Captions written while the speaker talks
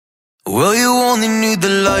Well, you only need the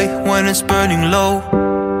light when it's burning low.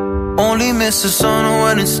 Only miss the sun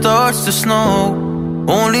when it starts to snow.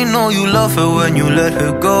 Only know you love her when you let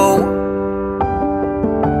her go.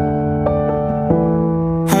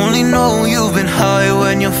 Only know you've been high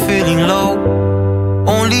when you're feeling low.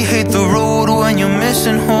 Only hate the road when you're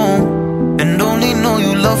missing home. And only know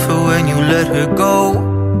you love her when you let her go.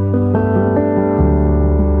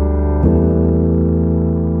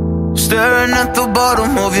 Staring at the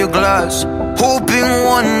bottom of your glass, hoping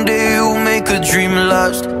one day you'll make a dream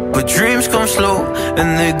last. But dreams come slow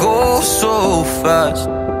and they go so fast.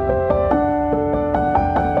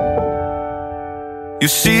 You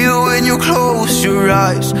see it when you close your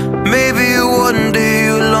eyes. Maybe one day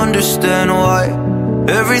you'll understand why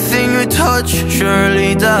everything you touch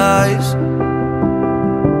surely dies.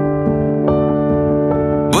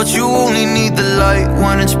 But you only need the light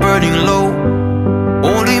when it's burning low.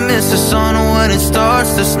 Only miss the sun when it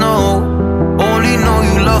starts to snow. Only know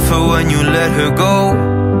you love her when you let her go.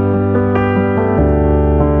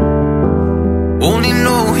 Only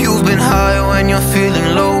know you've been high when you're feeling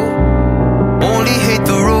low. Only hate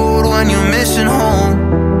the road when you're missing home.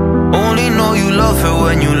 Only know you love her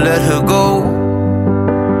when you let her go.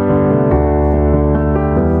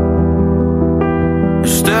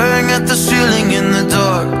 Staring at the ceiling in the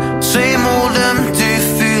dark, same old empty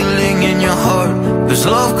feeling in your heart. 'Cause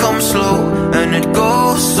love comes slow and it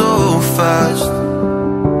goes so fast.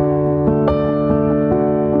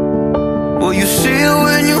 Well, you see it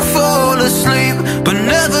when you fall asleep, but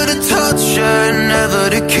never to touch and never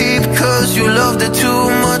to keep. 'Cause you loved it too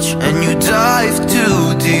much and you dive too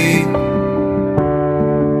deep.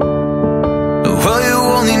 Well, you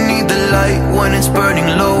only need the light when it's burning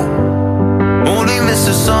low. Only miss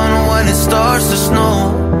the sun when it starts to snow.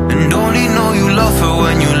 And only know you love her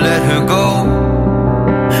when you let her go.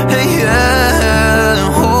 Hey,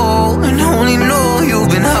 yeah, oh, and only know you've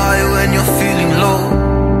been high when you're feeling low.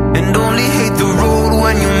 And only hate the road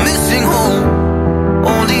when you're missing home.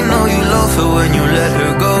 Only know you love her when you let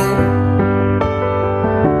her go.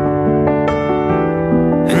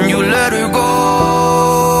 And you let her go.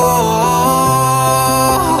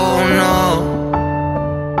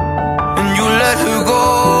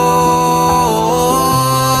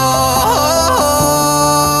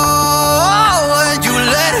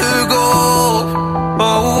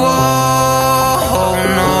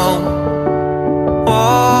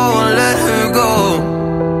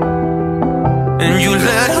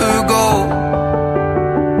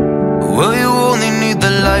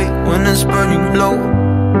 It's burning low.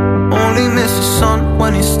 Only miss the sun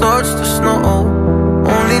when it starts to snow.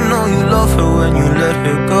 Only know you love her when you let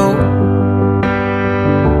her go.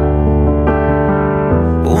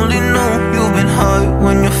 Only know you've been high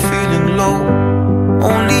when you're feeling low.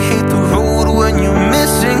 Only hate the road when you're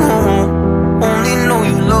missing home. Only know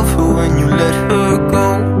you love her when you let her go.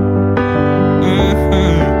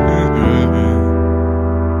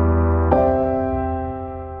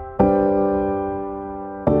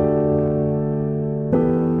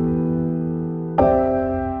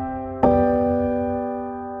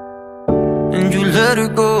 Let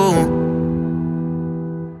her go.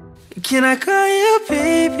 Can I call you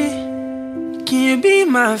baby? Can you be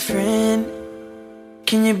my friend?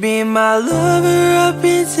 Can you be my lover up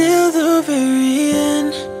until the very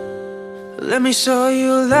end? Let me show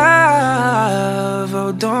you love,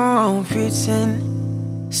 oh don't pretend.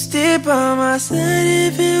 Stay by my side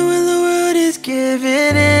even when the world is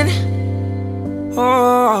giving in.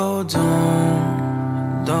 Oh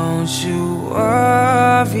don't you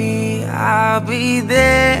worry, I'll be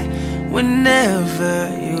there whenever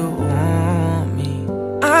you want me.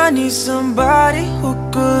 I need somebody who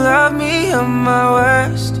could love me at my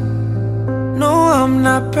worst. No, I'm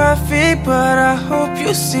not perfect, but I hope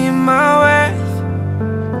you see my worth.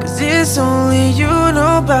 'Cause it's only you,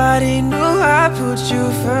 nobody knew I put you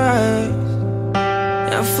first.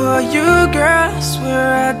 And for you, girl, I swear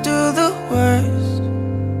I'd do the worst.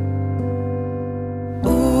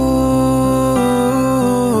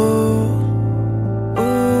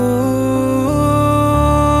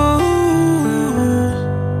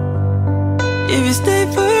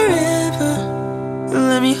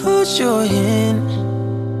 Your hand,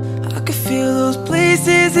 I can feel those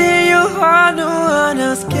places in your heart no one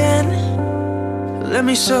else can. Let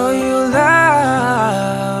me show you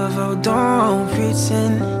love, oh don't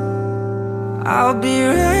pretend. I'll be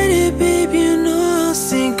right here, baby, you know I'll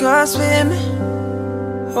sink or swim.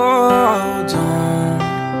 Oh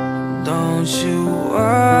don't you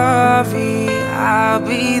worry, I'll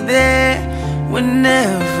be there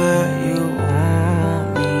whenever you want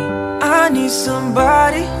me. I need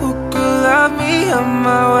somebody who could love me at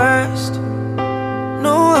my worst.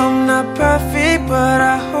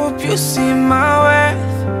 you see my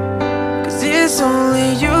worth. Cause it's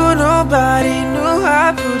only you, nobody knew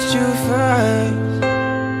I put you first.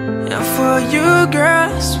 And for you, girl,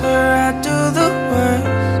 I swear I do the worst.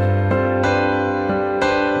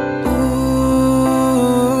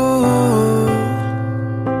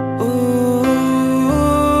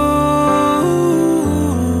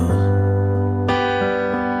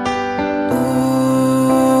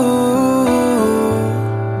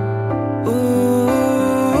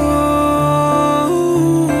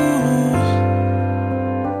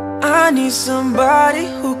 I need somebody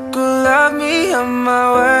who could love me at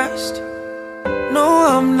my worst. No,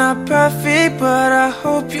 I'm not perfect, but I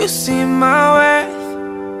hope you see my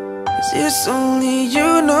worth. Cause it's only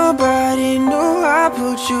you, nobody knew I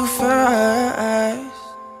put you first.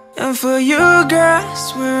 And for you, girl, I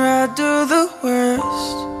swear I do the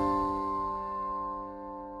worst.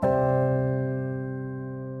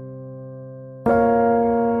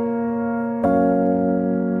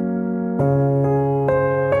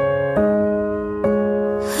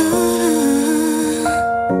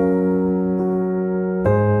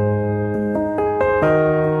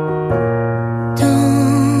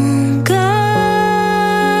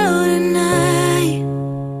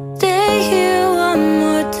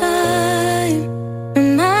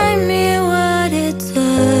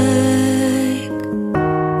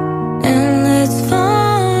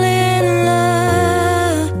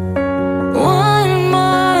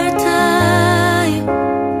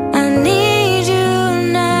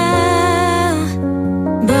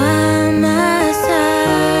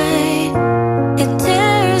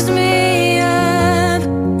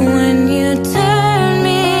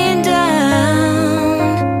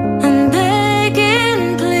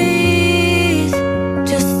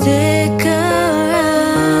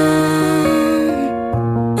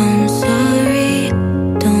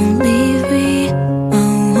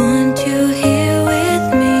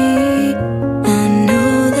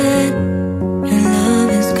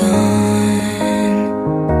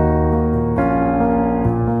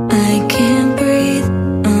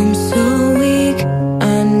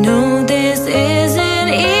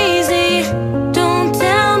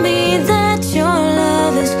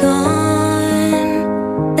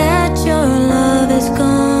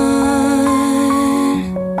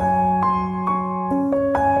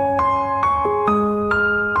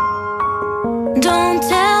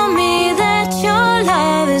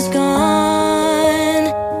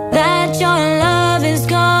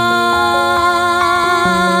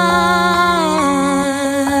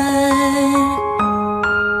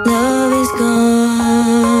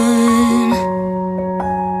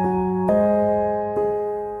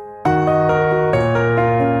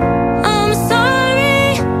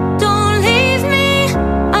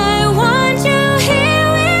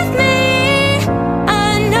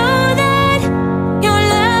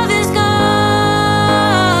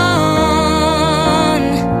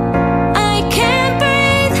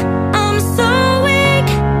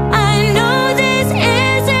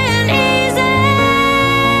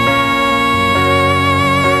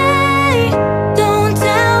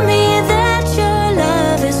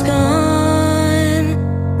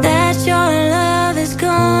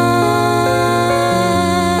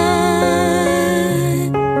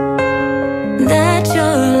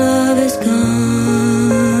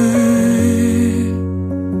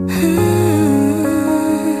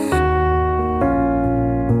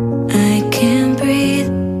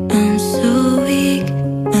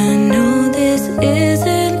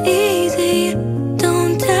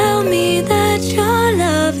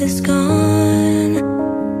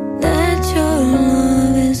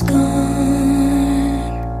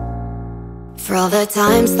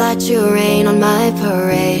 Times that you rain on my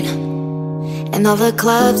parade, and all the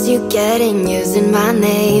clubs you get in using my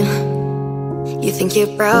name. You think you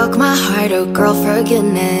broke my heart, oh girl, for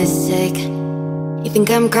goodness sake. You think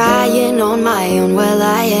I'm crying on my own, well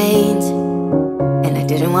I ain't. And I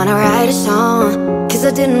didn't wanna write a song, cause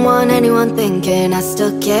I didn't want anyone thinking I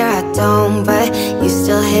still care, I don't. But you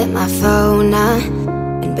still hit my phone,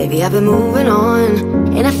 and baby I've been moving on.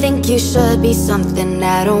 And I think you should be something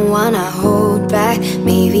I don't wanna hold back.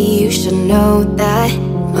 Maybe you should know that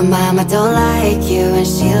my mama don't like you and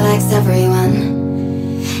she likes everyone.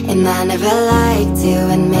 And I never liked to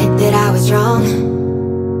admit that I was wrong.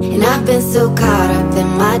 And I've been so caught up in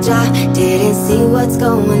my job, didn't see what's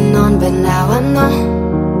going on, but now I know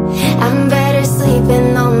I'm better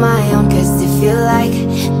sleeping on my own. Cause if you like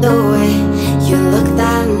the way you look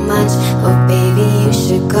that much, oh baby you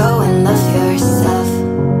should go and love yourself.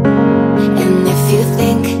 And if you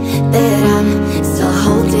think that I'm still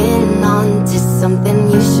holding on to something,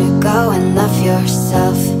 you should go and love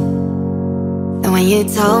yourself. And when you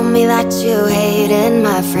told me that you hated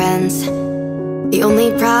my friends, the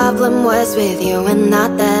only problem was with you and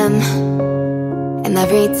not them. And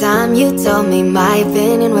every time you told me my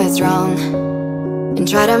opinion was wrong and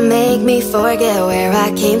try to make me forget where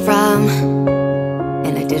I came from.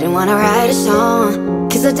 And I didn't want to write a song,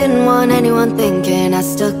 cause I didn't want anyone thinking I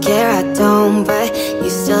still care, I don't. But you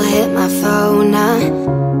still hit my phone now,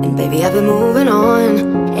 and baby I've been moving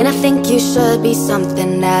on. And I think you should be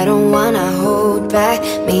something I don't wanna hold back.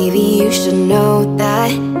 Maybe you should know that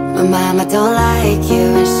my mama don't like you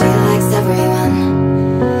and she likes everyone.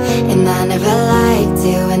 And I never liked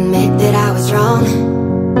to admit that I was wrong.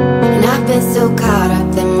 And I've been so caught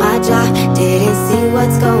up in my job, didn't see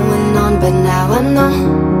what's going on, but now I know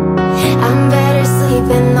I'm better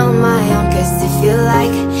sleeping on my own. Cause if you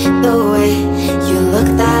like the way you look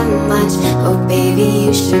that much, oh baby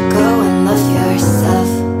you should go and love yourself.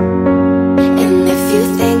 And if you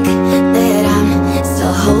think that I'm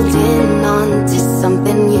still holding on to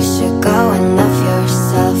something, you should go and love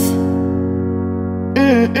yourself.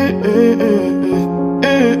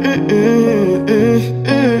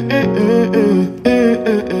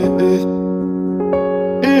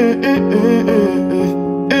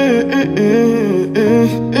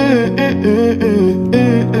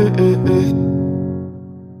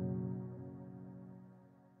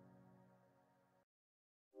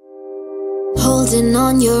 Holding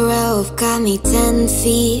on your rope got me 10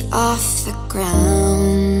 feet off the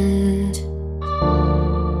ground.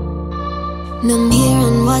 And I'm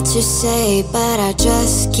hearing what you say, but I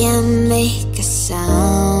just can't make a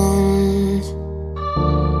sound.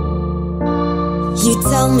 You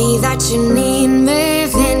tell me that you need me,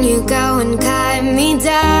 then you go and cut me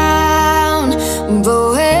down.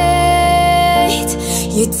 But wait,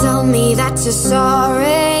 you tell me that you're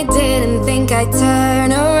sorry, didn't think I'd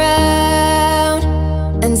turn around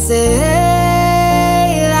and say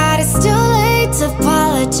that it's too late to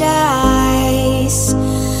apologize.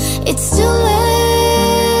 It's too late.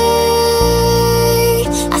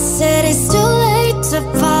 I said it's too late to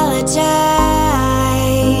apologize.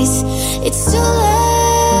 It's too late.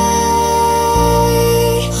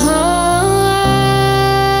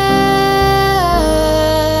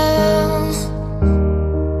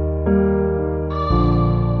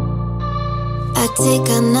 I take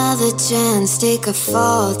another chance, take a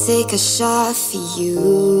fall, take a shot for you.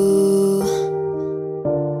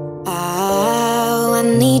 Oh, I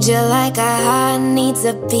need you like a heart needs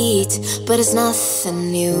a beat, but it's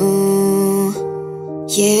nothing new.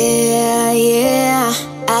 Yeah, yeah,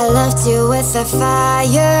 I loved you with a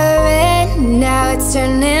fire, and now it's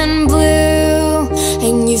turning blue.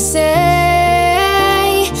 And you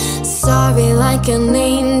say sorry like an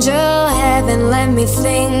angel, heaven let me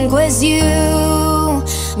think was you.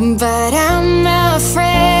 But I'm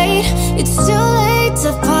afraid it's too late to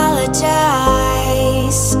apologize.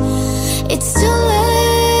 It's too late.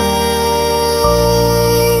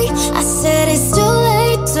 I said it's too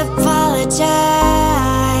late to apologize.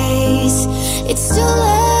 It's too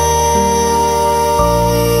late.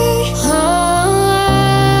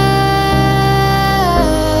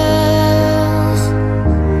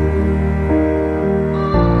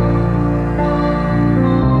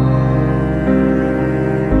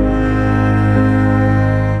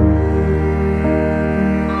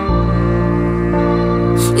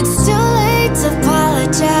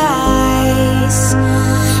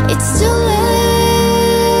 It's too late.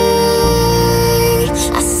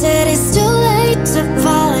 I said it's too late to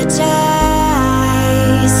apologize.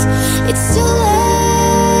 It's too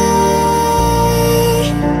late.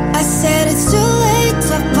 I said it's too late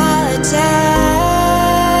to apologize.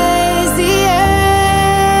 Yeah.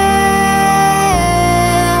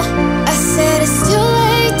 I said it's too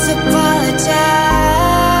late to apologize.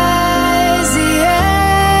 Yeah.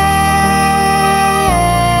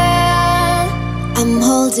 I'm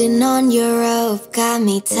holding on your rope, got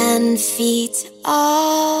me 10 feet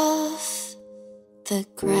off the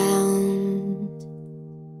ground.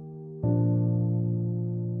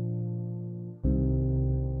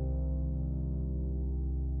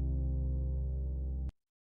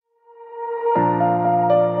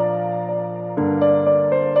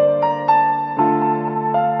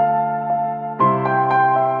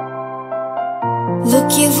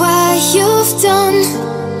 Look at what you've done,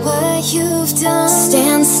 what you've done.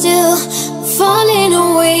 Stand still, falling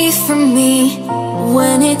away from me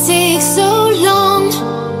when it takes so long.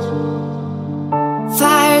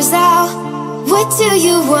 Fire's out, what do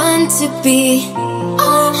you want to be?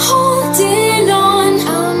 I'm holding on,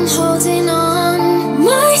 I'm holding on.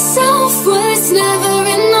 Myself was never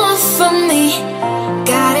enough for me.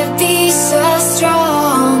 Gotta be so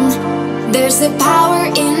strong. There's There's a power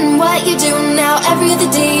in what you do now. Every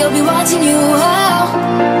other day I'll be watching you. Oh,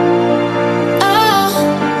 oh,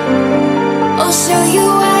 I'll show you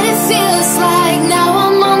what it feels like. Now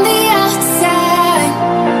I'm on the outside.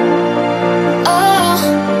 Oh,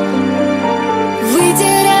 we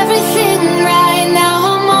did everything right. Now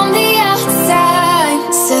I'm on the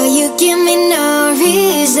outside. So you give me no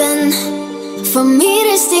reason for me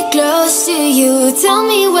to stay close to you. Tell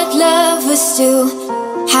me what love was to.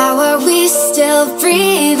 How are we still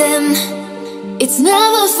breathing? It's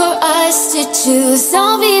never for us to choose.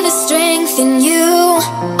 I'll be the strength in you.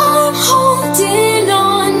 I'm holding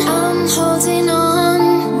on, I'm holding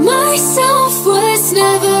on. My self-worth's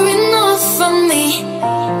never enough for me.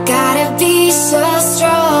 Gotta be so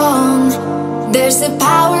strong. There's a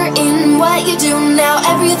power in what you do now.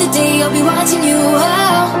 Every other day I'll be watching you.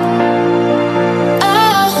 Oh,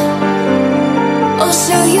 oh, I'll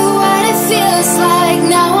show you what it feels like.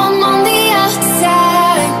 Now I'm on the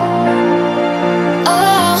outside.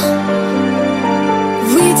 Oh,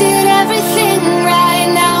 we did everything right.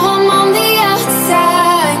 Now I'm on the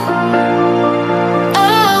outside.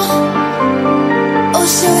 Oh,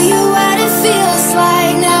 I'll show you what it feels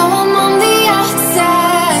like. Now I'm on the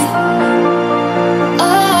outside.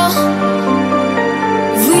 Oh,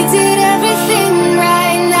 we did everything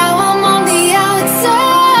right. Now I'm on the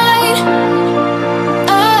outside.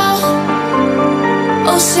 Oh,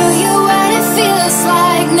 I'll show you what it feels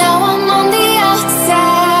like. Now I'm on the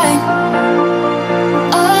outside.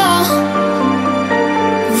 Oh,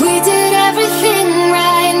 we did everything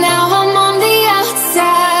right. Now I'm on the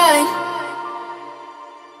outside.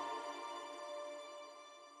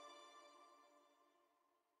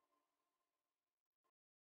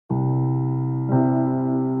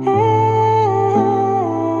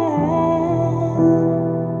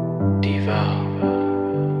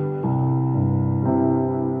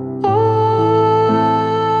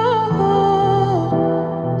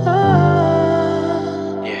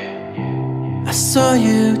 I saw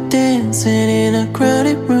you dancing in a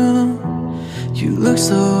crowded room. You look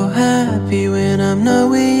so happy when I'm not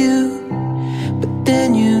with you. But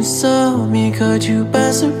then you saw me, caught you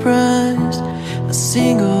by surprise. A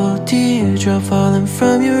single teardrop falling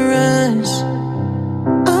from your eyes.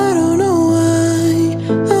 I don't know why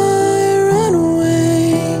I ran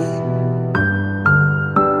away.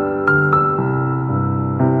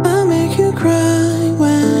 I'll make you cry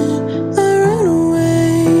when I run away.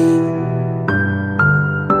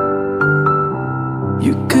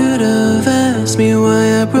 You could have asked me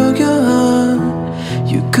why I broke your heart.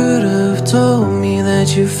 You could have told me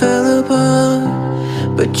that you fell apart.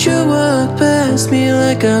 But you walked past me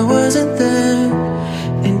like I wasn't there,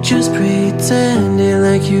 and just pretended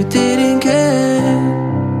like you didn't care.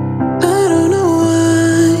 I don't know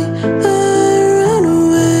why I ran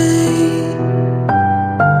away.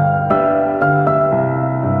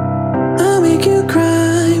 I'll make you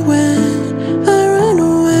cry when I run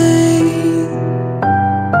away.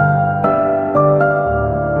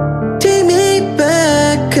 Take me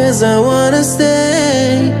back, 'cause I wanna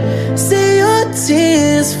stay. Say your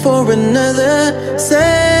tears for another.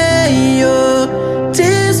 Say your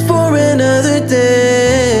tears for another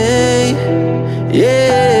day.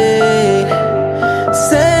 Yeah.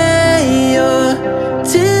 Say your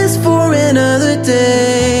tears for another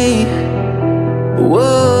day.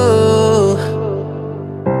 Whoa.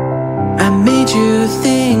 I made you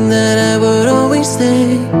think that I would always stay.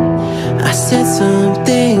 I said some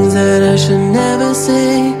things that I should never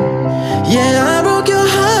say. Yeah, I broke your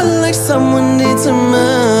heart like someone did to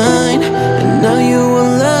mine. And now you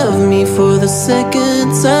will love me for the second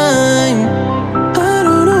time. I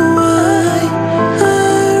don't know why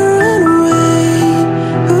I ran away.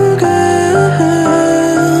 Oh girl,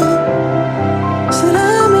 said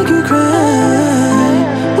I'll make you cry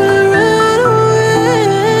when I ran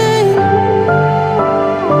away.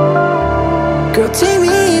 Girl, take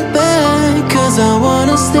me back, 'cause I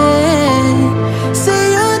wanna stay. Say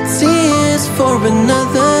your tears for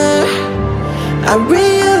another. I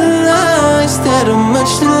realized that I'm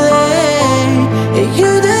much too late, and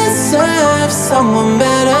you deserve someone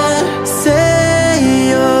better. Say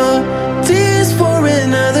your tears for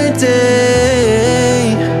another day.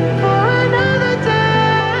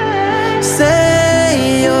 Say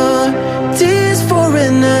your tears for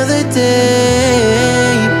another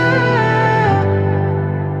day.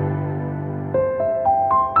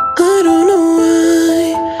 I don't know why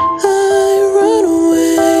I run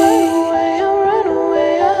away.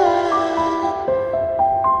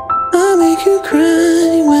 I'll make you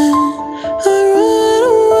cry when I run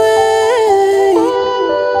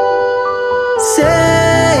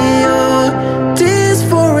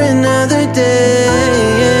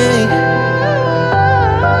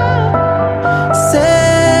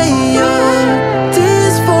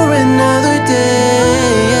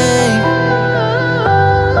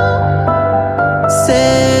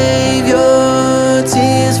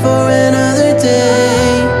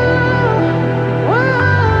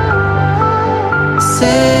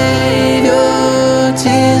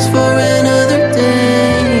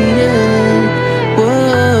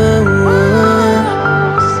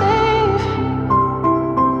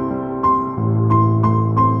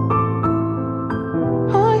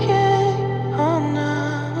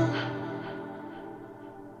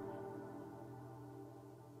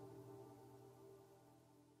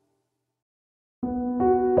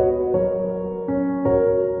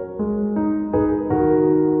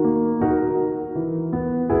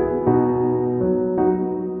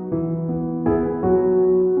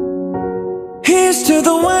Here's to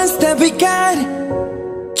the ones that we got.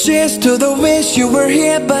 Cheers to the wish you were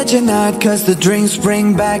here but you're not, 'cause the drinks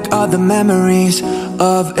bring back all the memories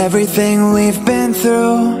of everything we've been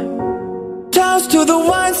through. Toast to the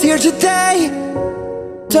ones here today.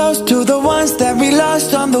 Toast to the ones that we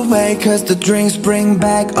lost on the way, 'cause the drinks bring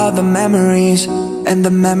back all the memories. And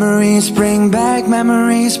the memories bring back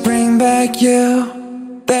you.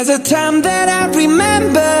 There's a time that I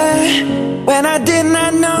remember when I did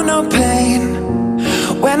not know no pain,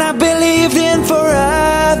 when I believed in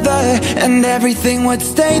forever and everything would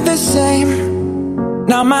stay the same.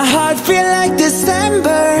 Now my heart feel like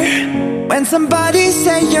December when somebody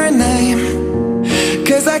say your name,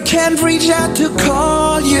 'cause I can't reach out to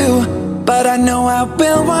call you, but I know I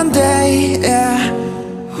will one day, yeah.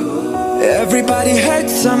 Everybody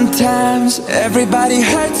hurts sometimes, everybody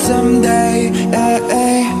hurts someday,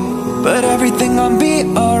 yeah. But everything gon' be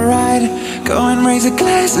alright. Go and raise a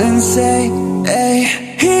glass and say, hey.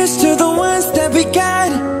 Here's to the ones that we got.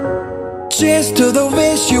 Cheers to the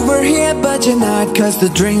wish you were here but you're not, 'cause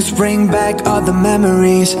the drinks bring back all the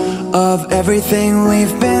memories of everything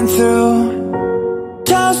we've been through.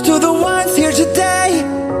 Toast to the ones here today.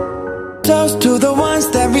 Toast to the ones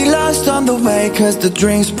that we lost on the way, 'cause the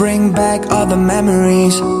drinks bring back all the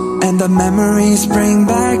memories. And the memories bring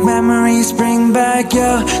back you. Memories bring back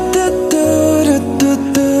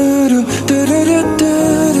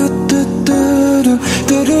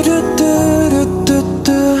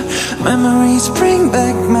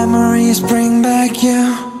you.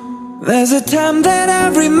 There's a time that I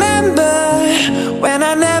remember when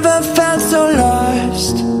I never felt so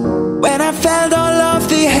lost, when I felt all of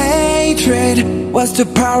the hatred was too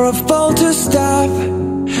powerful to stop.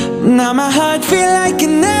 Now my heart feel like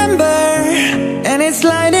an ember and it's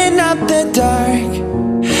lighting up the dark.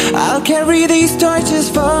 I'll carry these torches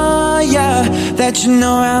for ya that you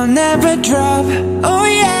know I'll never drop. Oh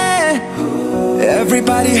yeah.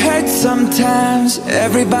 Everybody hurts sometimes,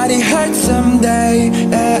 everybody hurts someday,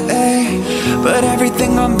 but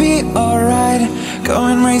everything gon' be alright. Go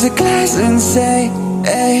and raise a glass and say,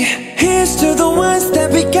 hey. Here's to the ones that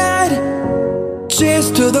we got. Cheers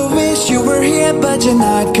to the wish you were here but you're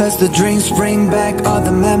not, 'cause the drinks bring back all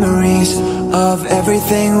the memories of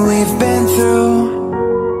everything we've been through.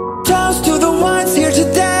 Toast to the ones here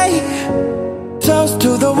today. Toast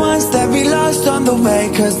to the ones that we lost on the way,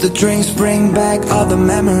 'cause the drinks bring back all the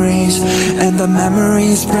memories. And the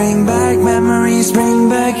memories bring back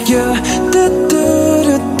you.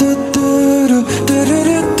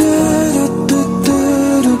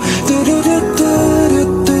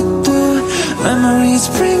 Memories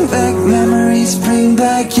bring back